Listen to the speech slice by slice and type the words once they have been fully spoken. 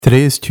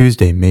Today is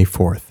Tuesday, May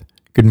 4th.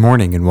 Good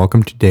morning and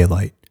welcome to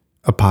Daylight,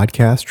 a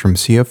podcast from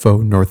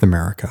CFO North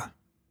America.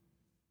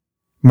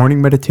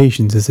 Morning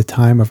Meditations is a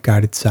time of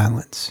guided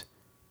silence.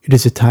 It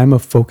is a time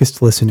of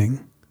focused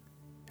listening.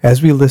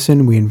 As we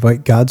listen, we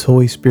invite God's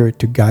Holy Spirit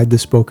to guide the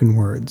spoken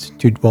words,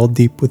 to dwell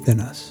deep within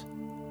us.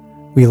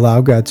 We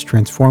allow God's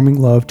transforming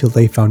love to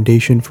lay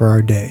foundation for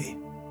our day.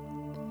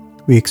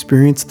 We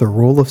experience the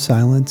role of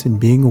silence in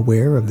being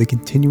aware of the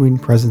continuing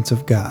presence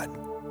of God.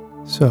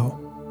 So,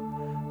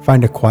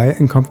 find a quiet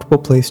and comfortable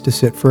place to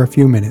sit for a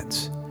few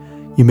minutes.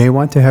 You may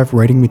want to have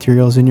writing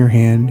materials in your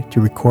hand to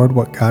record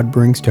what God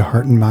brings to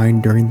heart and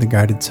mind during the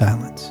guided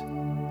silence.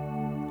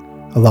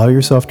 Allow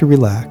yourself to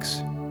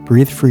relax,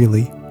 breathe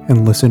freely,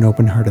 and listen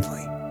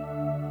open-heartedly.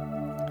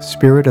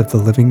 Spirit of the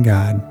living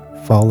God,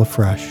 fall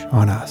afresh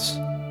on us.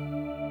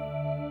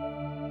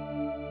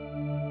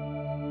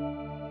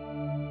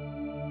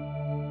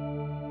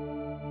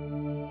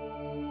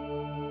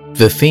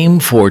 The theme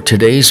for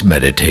today's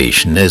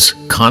meditation is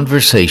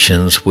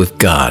Conversations with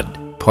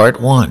God, Part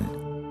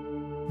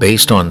 1,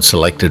 based on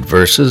selected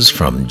verses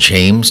from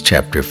James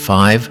chapter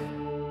 5,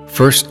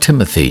 1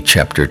 Timothy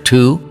chapter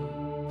 2,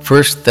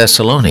 1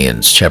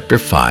 Thessalonians chapter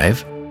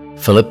 5,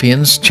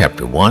 Philippians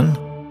chapter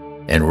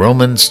 1, and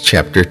Romans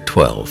chapter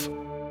 12.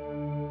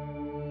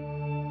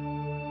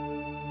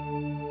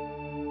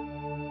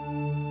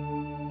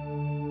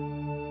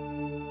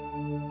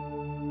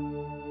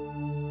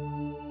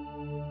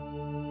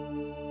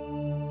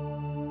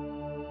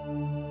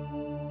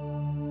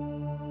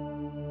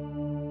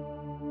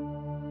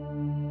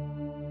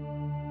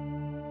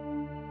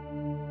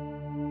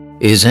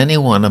 Is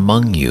anyone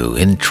among you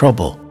in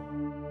trouble?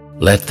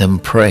 Let them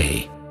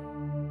pray.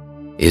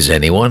 Is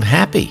anyone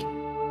happy?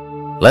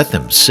 Let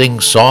them sing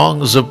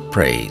songs of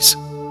praise.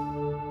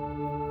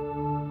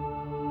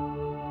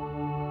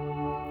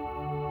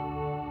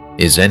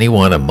 Is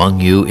anyone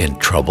among you in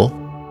trouble?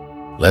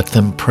 Let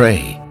them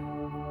pray.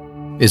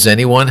 Is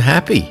anyone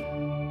happy?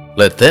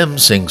 Let them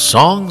sing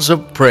songs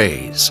of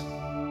praise.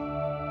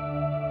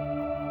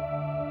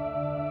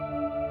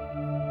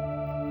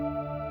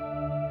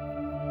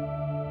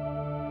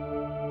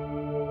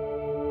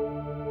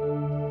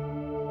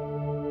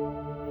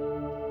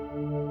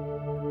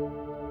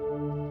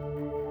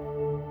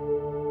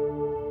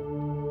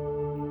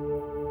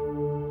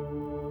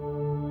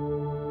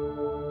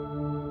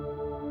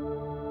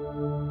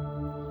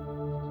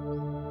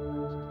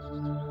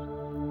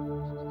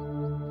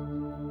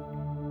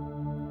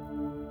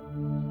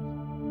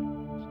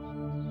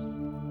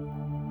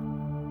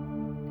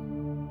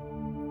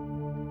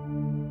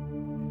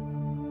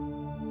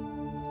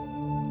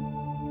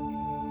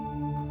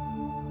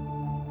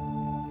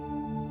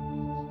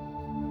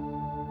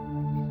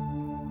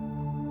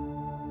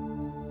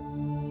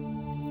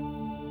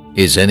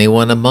 Is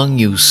anyone among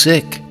you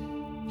sick?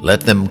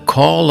 Let them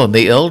call on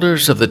the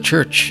elders of the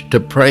church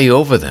to pray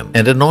over them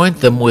and anoint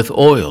them with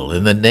oil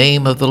in the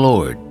name of the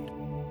Lord.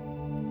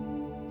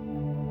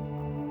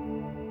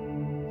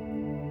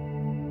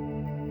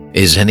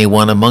 Is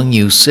anyone among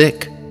you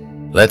sick?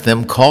 Let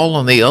them call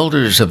on the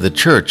elders of the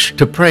church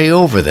to pray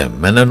over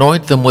them and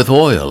anoint them with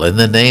oil in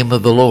the name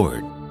of the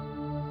Lord.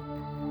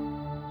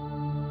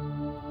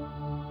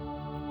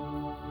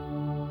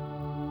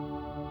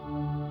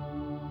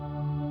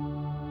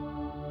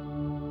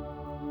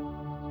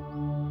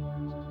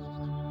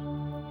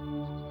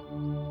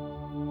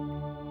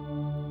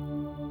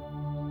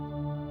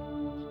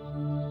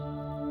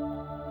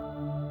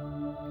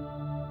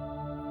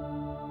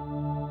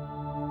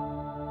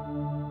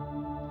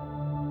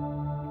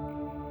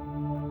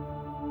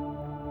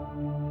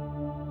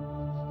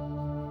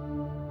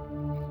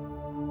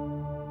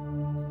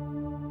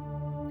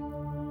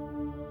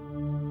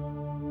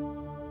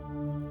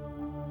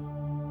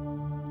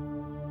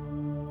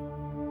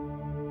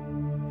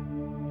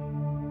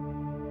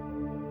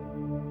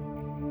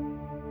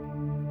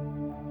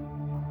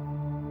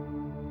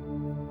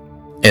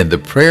 And the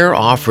prayer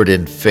offered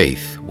in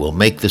faith will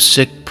make the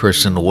sick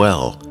person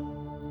well.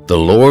 The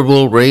Lord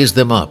will raise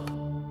them up.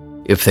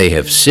 If they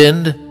have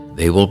sinned,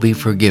 they will be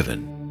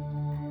forgiven.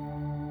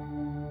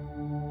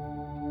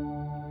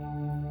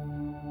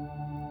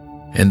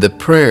 And the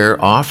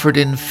prayer offered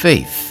in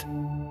faith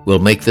will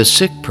make the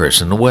sick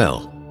person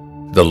well.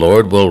 The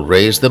Lord will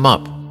raise them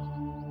up.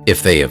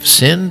 If they have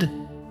sinned,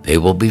 they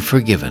will be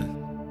forgiven.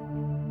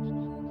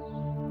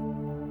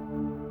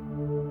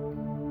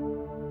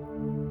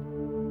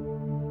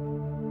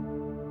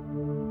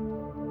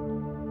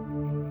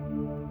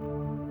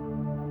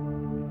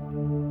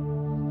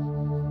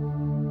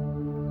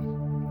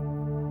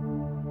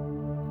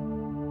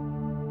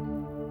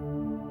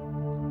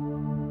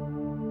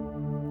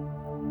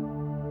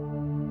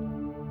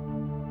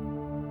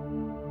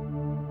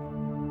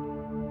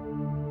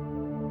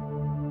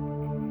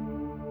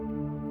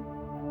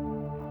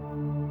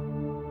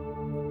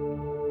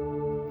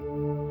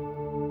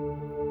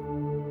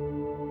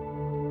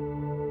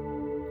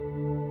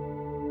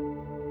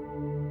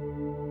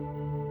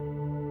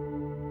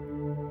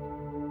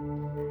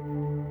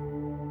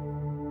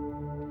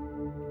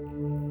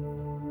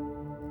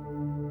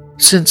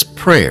 Since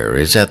prayer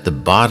is at the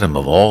bottom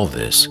of all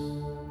this,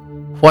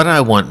 what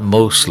I want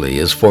mostly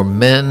is for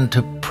men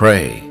to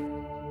pray.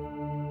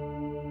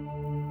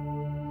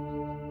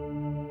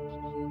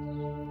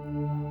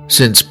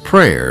 Since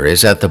prayer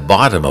is at the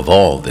bottom of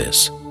all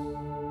this,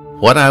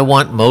 what I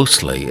want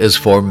mostly is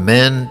for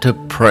men to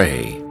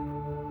pray.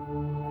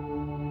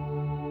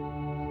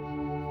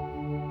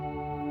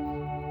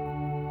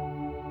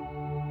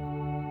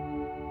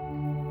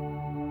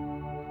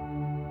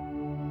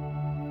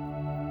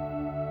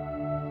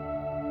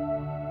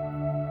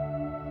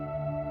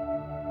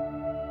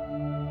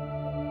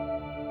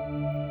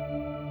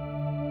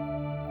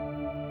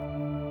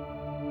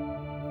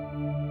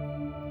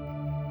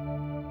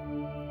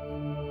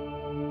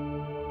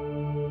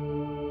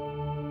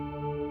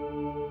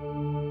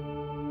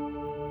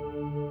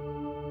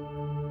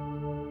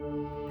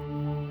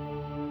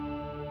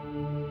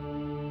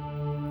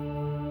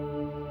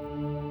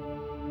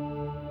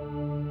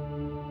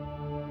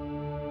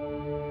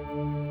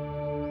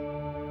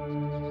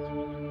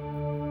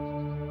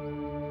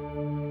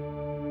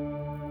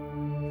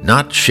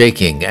 Not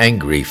shaking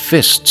angry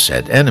fists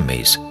at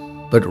enemies,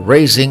 but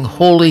raising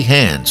holy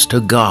hands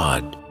to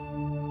God.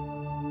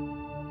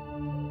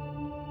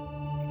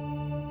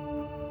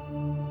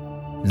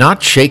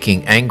 Not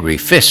shaking angry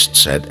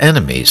fists at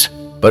enemies,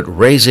 but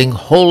raising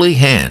holy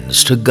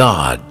hands to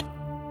God.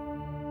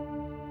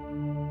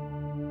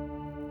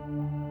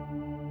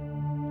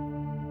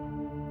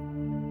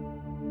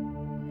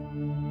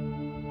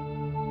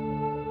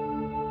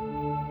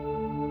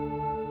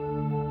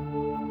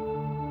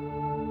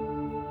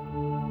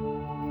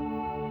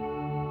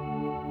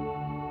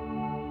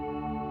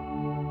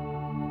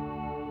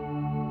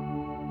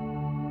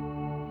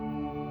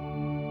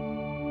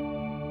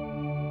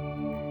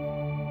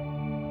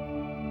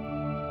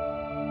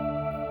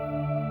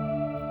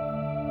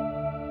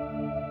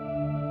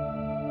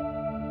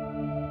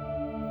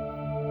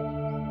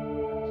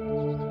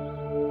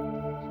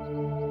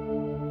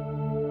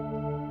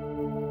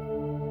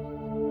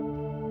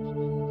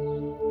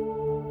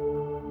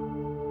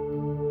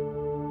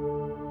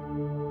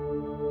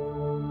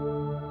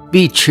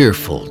 Be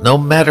cheerful no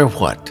matter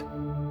what.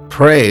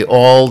 Pray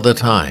all the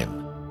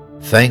time.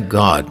 Thank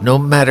God no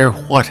matter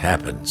what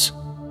happens.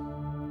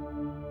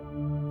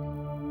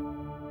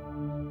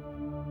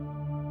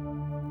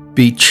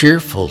 Be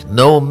cheerful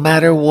no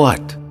matter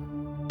what.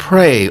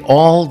 Pray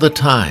all the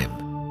time.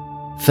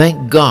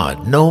 Thank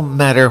God no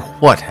matter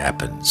what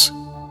happens.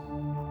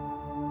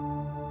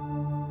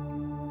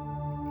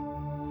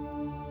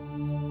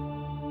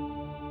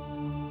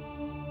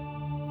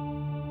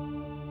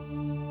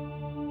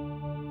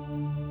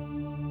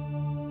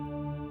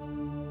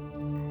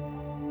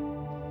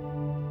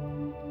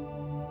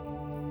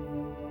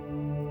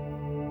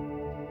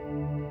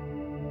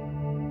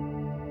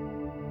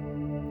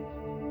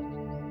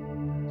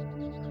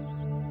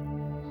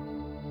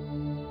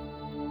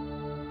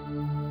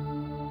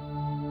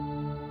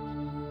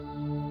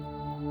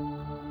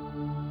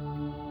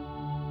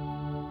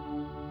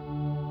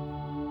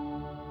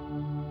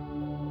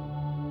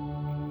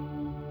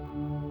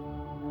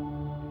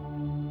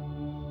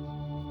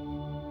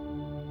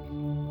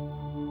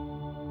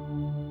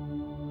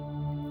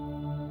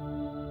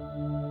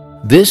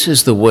 This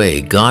is the way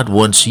God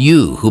wants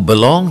you who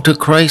belong to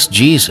Christ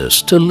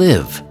Jesus to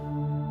live.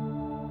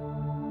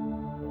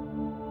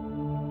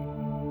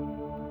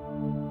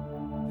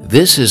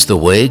 This is the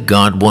way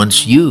God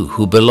wants you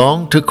who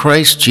belong to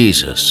Christ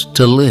Jesus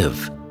to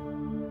live.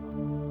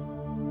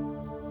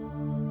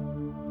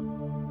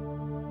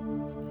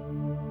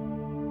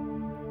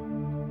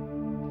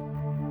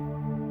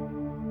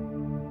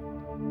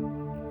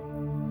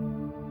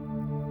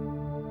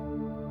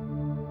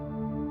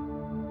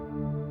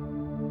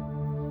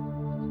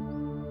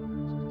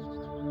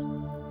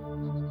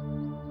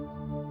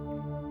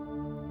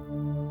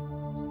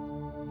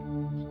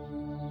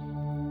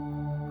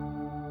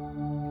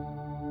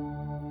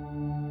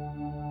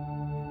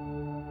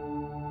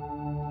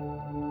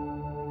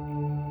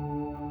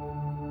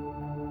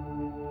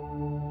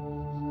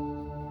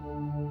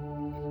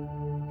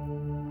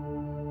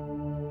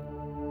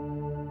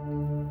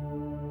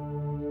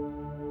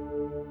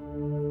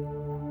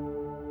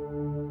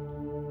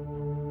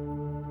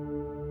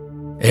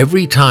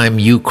 Every time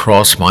you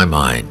cross my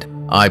mind,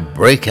 I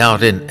break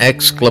out in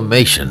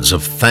exclamations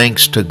of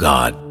thanks to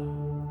God.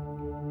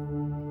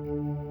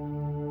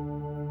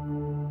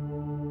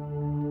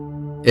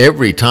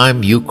 Every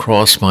time you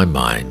cross my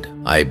mind,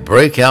 I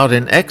break out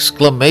in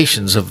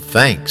exclamations of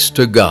thanks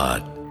to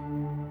God.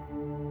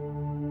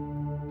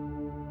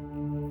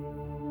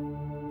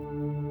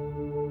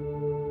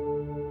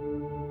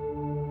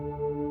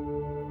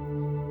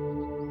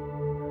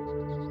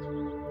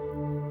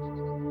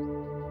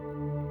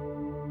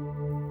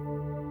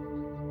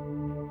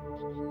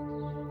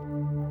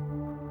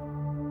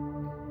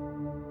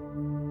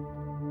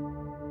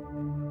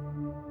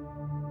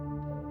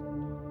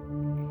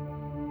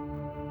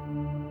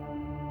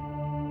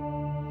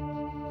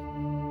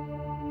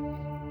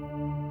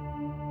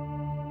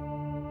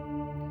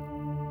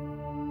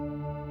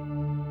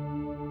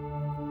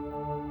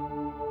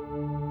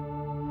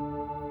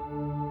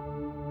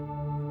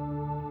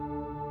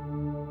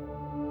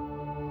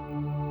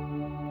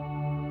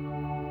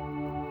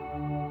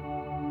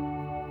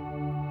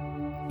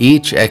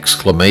 Each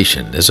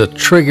exclamation is a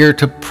trigger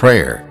to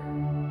prayer.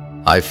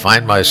 I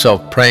find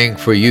myself praying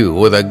for you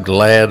with a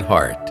glad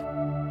heart.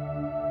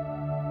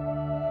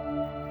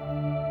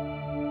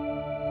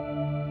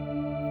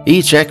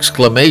 Each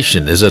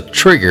exclamation is a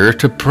trigger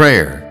to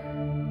prayer.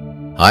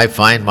 I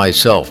find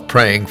myself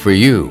praying for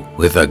you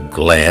with a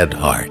glad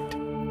heart.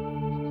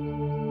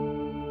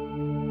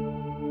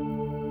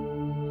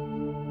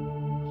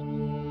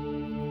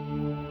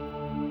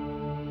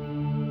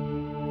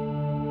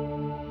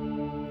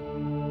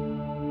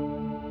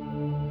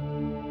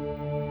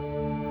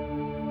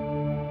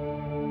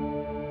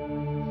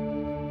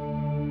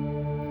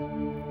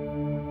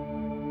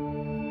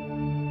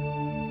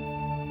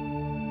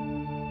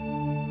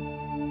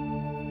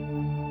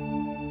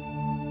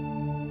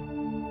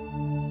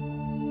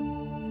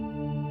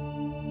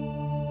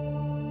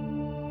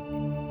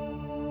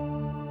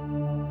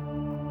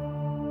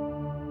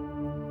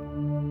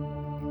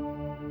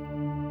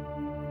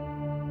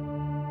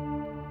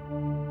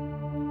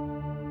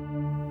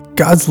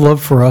 God's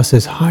love for us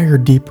is higher,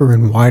 deeper,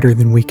 and wider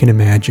than we can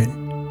imagine.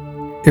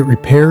 It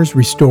repairs,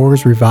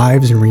 restores,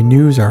 revives, and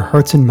renews our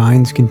hearts and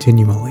minds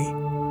continually.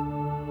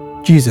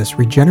 Jesus,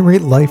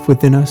 regenerate life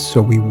within us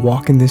so we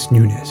walk in this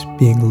newness,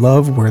 being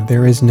love where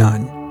there is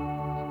none.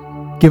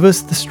 Give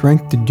us the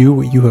strength to do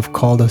what you have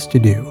called us to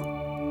do.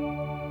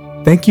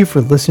 Thank you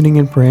for listening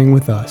and praying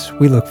with us.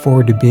 We look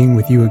forward to being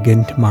with you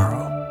again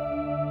tomorrow.